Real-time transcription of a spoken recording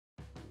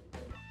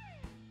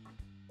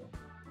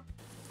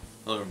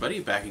Hello everybody,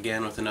 back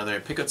again with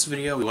another pickups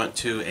video. We went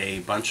to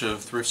a bunch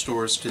of thrift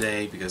stores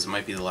today because it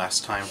might be the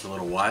last time for a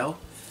little while.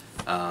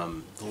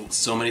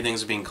 So many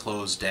things are being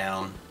closed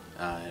down.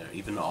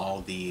 Even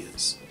all the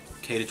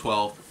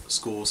K-12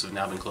 schools have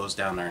now been closed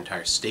down in our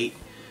entire state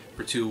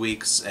for 2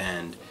 weeks,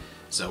 and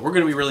so we're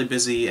going to be really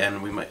busy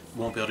and we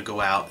won't be able to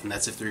go out, and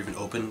that's if they're even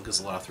open because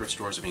a lot of thrift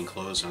stores are being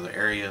closed in other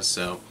areas.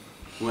 So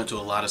we went to a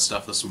lot of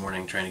stuff this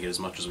morning trying to get as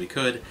much as we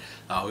could.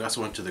 We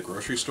also went to the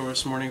grocery store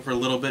this morning for a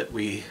little bit.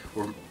 We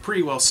were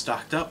pretty well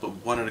stocked up,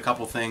 but wanted a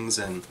couple things,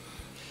 and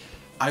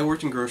I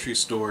worked in grocery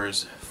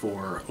stores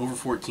for over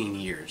 14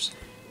 years,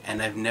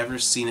 and I've never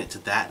seen it to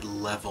that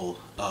level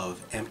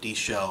of empty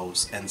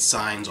shelves and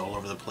signs all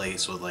over the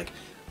place with like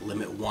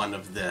limit 1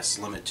 of this,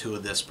 limit 2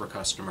 of this per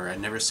customer. I've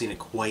never seen it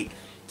quite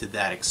to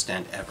that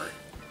extent ever.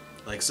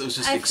 Like, so it was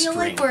just extreme. I feel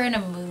like we're in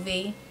a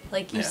movie.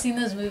 Like, you've seen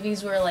those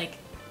movies where like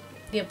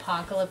the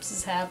apocalypse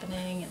is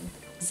happening and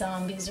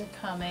zombies are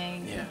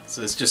coming. Yeah,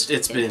 so it's just,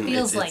 it's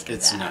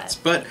nuts.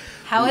 But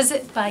how is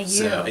it by you?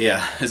 So,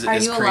 yeah, is it Are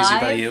as you crazy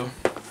alive? by you?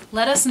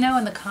 Let us know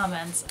in the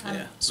comments.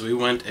 Yeah, so we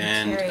went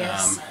and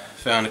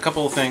found a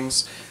couple of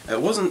things. We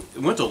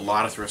went to a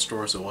lot of thrift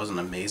stores, so it wasn't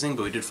amazing,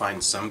 but we did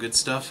find some good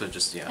stuff. So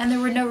just, yeah. And there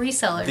were no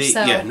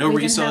resellers. No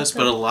resellers,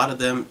 but a lot of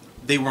them,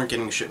 they weren't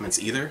getting shipments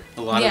either.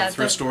 A lot of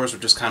thrift stores were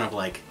just kind of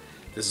like,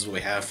 this is what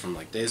we have from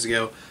like days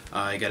ago.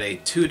 I got a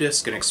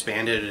 2-disc and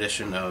expanded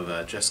edition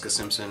of Jessica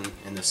Simpson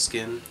in the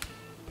Skin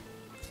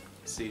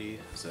CD.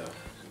 So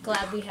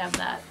glad we have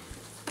that.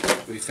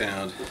 we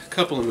found a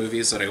couple of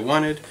movies that I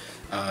wanted.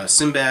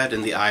 Sinbad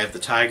and the Eye of the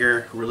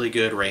Tiger, really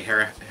good Ray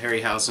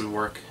Harryhausen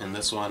work in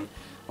this one.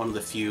 One of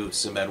the few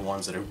Sinbad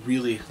ones that I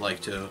really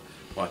like to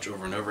watch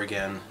over and over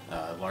again,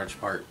 large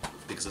part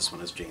because this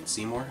one has Jane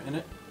Seymour in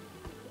it.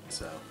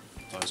 So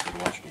I always good to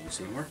watch Jane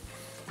Seymour.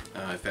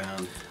 I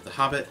found The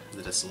Hobbit,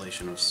 The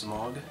Desolation of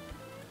Smaug.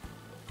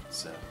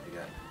 So we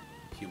got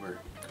Hubert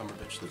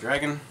Cumberbatch the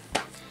Dragon.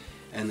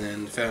 And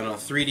then found on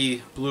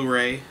 3D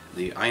Blu-ray,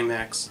 the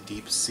IMAX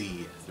Deep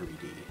Sea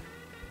 3D.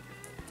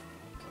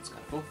 That's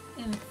kind of cool.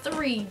 In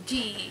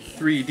 3D.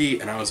 3D,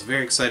 and I was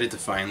very excited to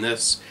find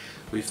this.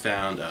 We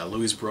found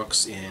Louise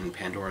Brooks in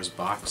Pandora's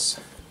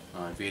Box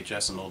on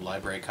VHS, an old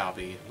library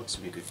copy. Looks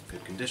to be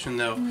good condition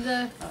though.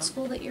 The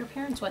school that your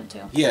parents went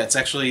to. Yeah,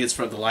 it's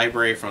from the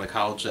library from the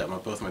college that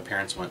both my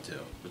parents went to,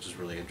 which is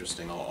really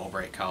interesting.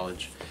 Albright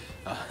College.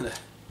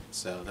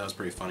 So that was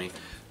pretty funny.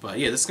 But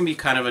yeah, this can be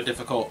kind of a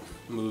difficult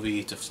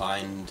movie to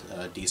find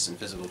a decent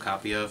physical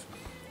copy of.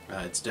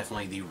 It's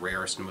definitely the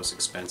rarest and most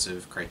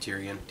expensive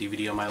Criterion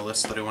DVD on my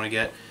list that I want to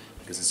get,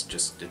 because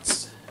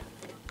it's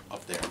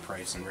up there in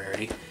price and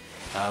rarity.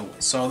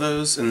 Saw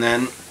those, and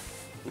then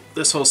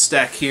this whole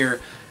stack here,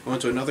 I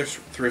went to another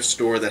thrift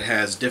store that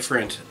has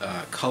different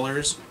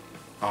colors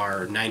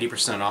are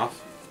 90%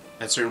 off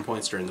at certain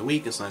points during the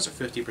week, and sometimes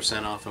they're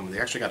 50% off, and we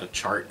actually got a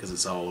chart because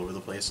it's all over the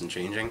place and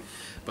changing.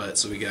 But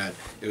so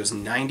it was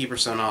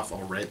 90% off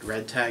all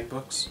red tag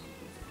books.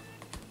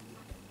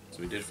 So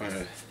we did find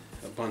a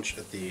bunch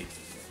at the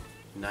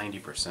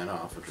 90%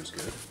 off, which was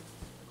good.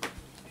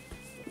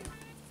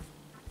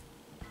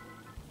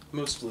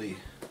 Mostly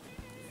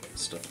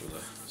stuff for the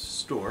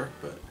store,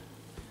 but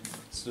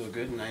still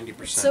good,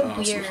 90%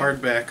 off. Some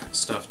hardback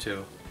stuff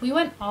too. We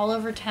went all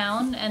over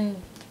town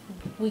and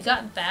we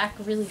got back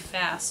really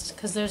fast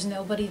because there's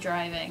nobody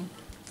driving.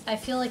 I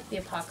feel like the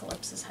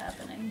apocalypse is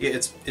happening. Yeah,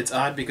 it's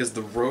odd because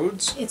the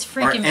roads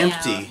are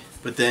empty,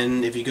 but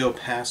then if you go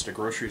past a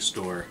grocery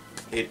store,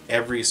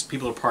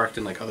 people are parked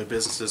in like other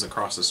businesses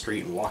across the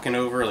street and walking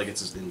over, like it's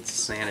just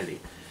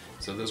insanity.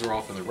 So those are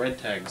all from the red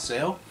tag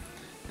sale,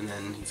 and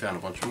then you found a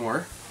bunch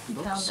more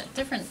books. Found a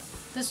different.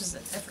 This was a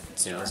different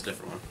store. Yeah, that's a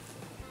different one.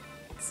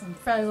 Some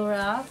Fraggle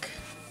Rock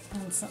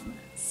and some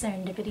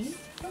Serendipity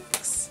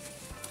books.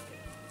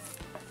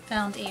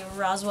 Found a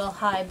Roswell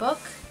High book,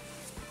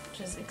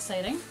 which is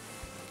exciting.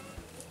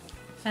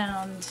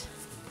 Found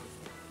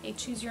a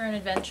Choose Your Own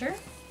Adventure.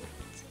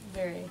 It's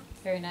very,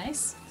 very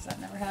nice, because that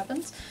never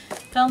happens.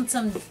 Found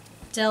some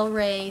Del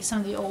Rey, some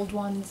of the old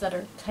ones that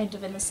are kind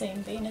of in the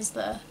same vein as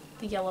the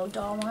yellow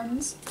doll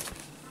ones.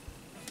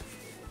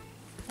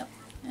 Yep.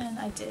 And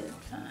I did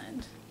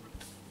find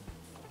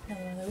one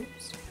of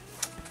those.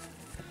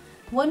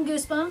 One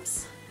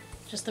Goosebumps,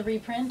 just the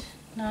reprint,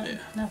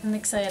 nothing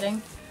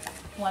exciting.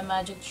 One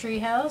Magic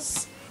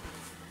Treehouse.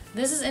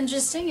 This is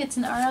interesting. It's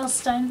an R.L.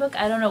 Stine book.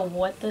 I don't know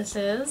what this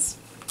is,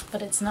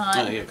 but it's not.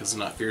 Oh yeah, because it's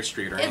not Fear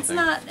Street or anything. It's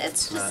not.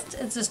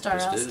 It's just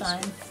R.L.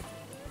 Stine.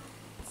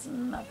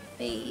 Some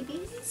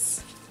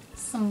babies.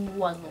 Some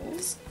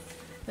wuzzles.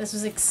 This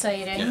was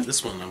exciting. Yeah,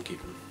 this one I'm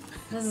keeping.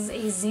 This is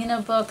a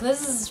Xena book.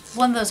 This is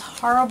one of those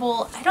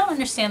horrible. I don't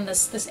understand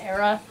this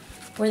era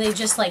where they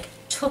just like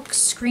took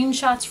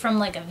screenshots from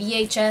like a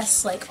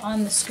VHS like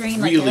on the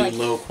screen, really like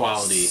low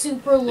quality,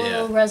 super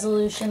low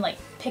resolution, like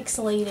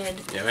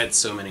pixelated. Yeah, I had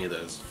so many of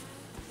those.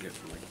 You get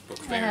from like book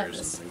fairs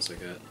and things like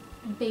that.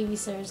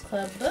 Babysitter's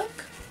Club book,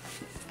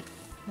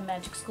 the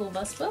Magic School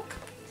Bus book,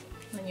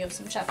 and then you have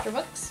some chapter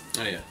books.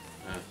 Oh yeah,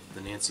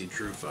 the Nancy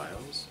Drew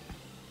files.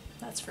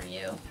 That's for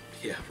you.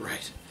 Yeah,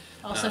 right.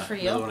 Also for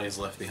you. Another one is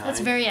Left Behind.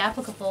 That's very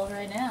applicable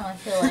right now. I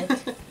feel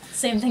like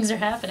same things are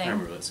happening. I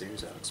remember that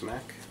series. Alex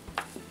Mack.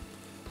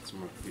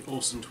 Some of the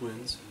Olsen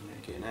twins,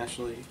 Kate and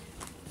Ashley.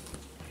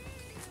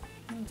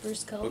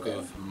 Bruce Book Colville.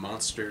 of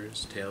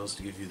Monsters, Tales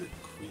to Give You the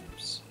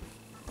Creeps,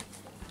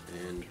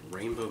 and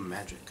Rainbow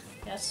Magic.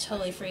 That's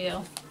totally for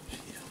you.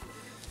 Yeah.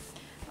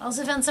 I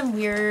also found some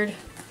weird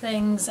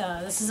things.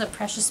 This is a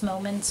Precious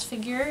Moments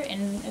figure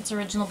in its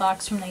original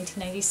box from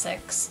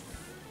 1996.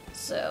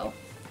 So,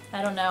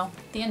 I don't know.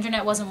 The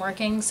internet wasn't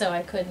working, so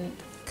I couldn't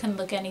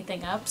look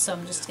anything up, so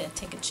I'm just going to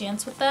take a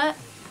chance with that.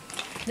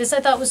 This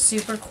I thought was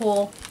super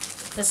cool.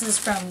 This is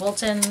from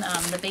Wilton,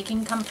 the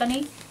baking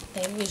company.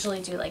 They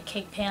usually do like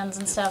cake pans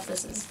and stuff.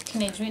 This is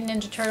Teenage Mutant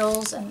Ninja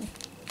Turtles, and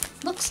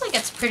looks like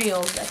it's pretty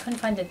old. I couldn't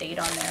find a date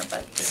on there,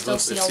 but it's still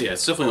sealed. Yeah,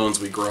 it's definitely ones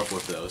we grew up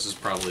with, though. This is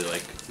probably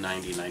like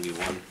 90,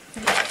 91.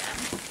 Yeah.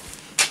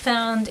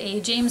 Found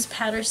a James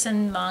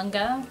Patterson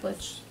manga,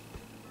 which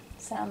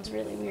sounds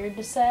really weird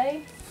to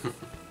say.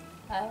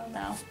 I don't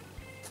know.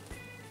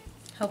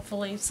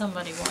 Hopefully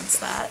somebody wants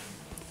that.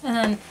 And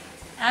then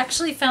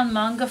actually found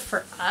manga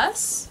for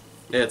us.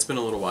 Yeah, it's been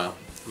a little while.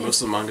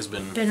 Most of the manga's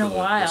been a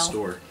while. The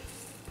store.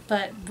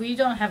 But we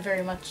don't have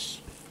very much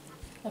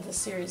of the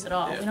series at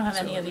all. Yeah, we don't have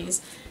any of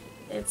these.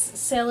 It's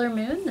Sailor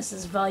Moon. This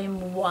is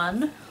volume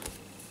 1.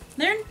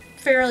 They're in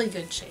fairly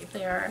good shape.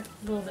 They are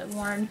a little bit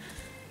worn.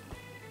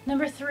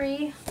 Number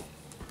 3.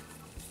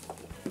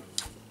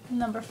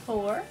 Number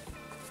 4.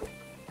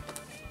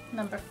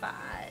 Number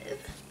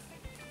 5.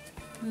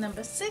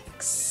 Number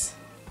 6.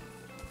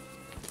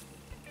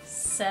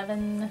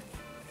 7.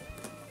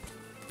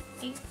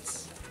 8.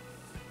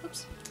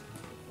 Oops.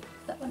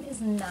 That one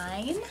is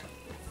 9.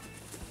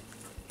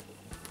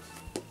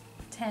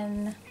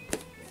 10.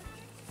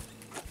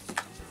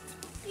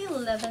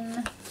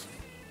 11.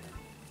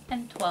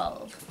 And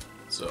 12.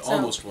 So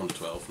almost 1 to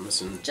 12. We're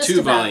missing just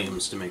 2 about.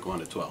 volumes to make 1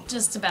 to 12.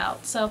 Just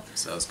about. So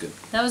that was good.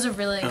 That was a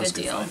really That was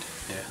good deal. find.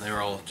 Yeah, they were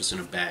all just in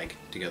a bag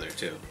together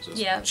too. So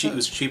Yeah, it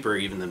was cheaper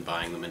even than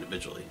buying them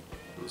individually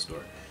in the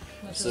store.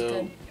 Which So is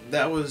good.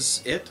 that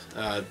was it.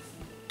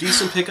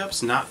 Decent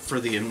pickups, not for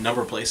the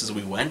number of places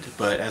we went,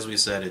 but as we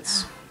said,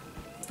 it's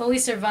But we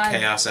survived.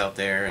 chaos out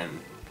there,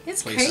 and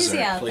It's places crazy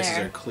out places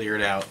there. are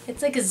cleared out.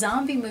 It's like a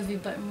zombie movie,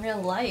 but in real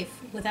life,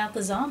 without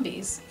the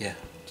zombies. Yeah,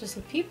 Just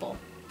with people.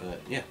 but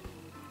yeah.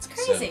 It's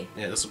crazy. So,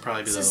 yeah, this will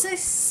probably be So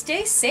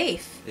stay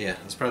safe. Yeah,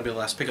 this will probably be the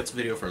last pickups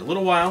video for a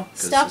little while.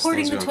 Stop this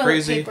hoarding thing's the going toilet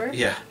crazy. paper.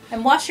 Yeah.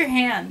 And wash your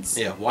hands.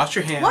 Yeah, wash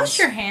your hands. Wash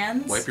your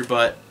hands. Wipe your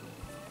butt.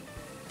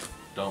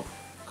 Don't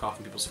cough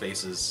in people's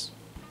faces.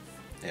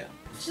 Yeah.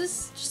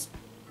 Just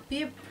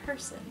be a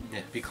person.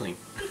 Yeah, be clean.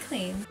 Be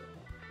clean.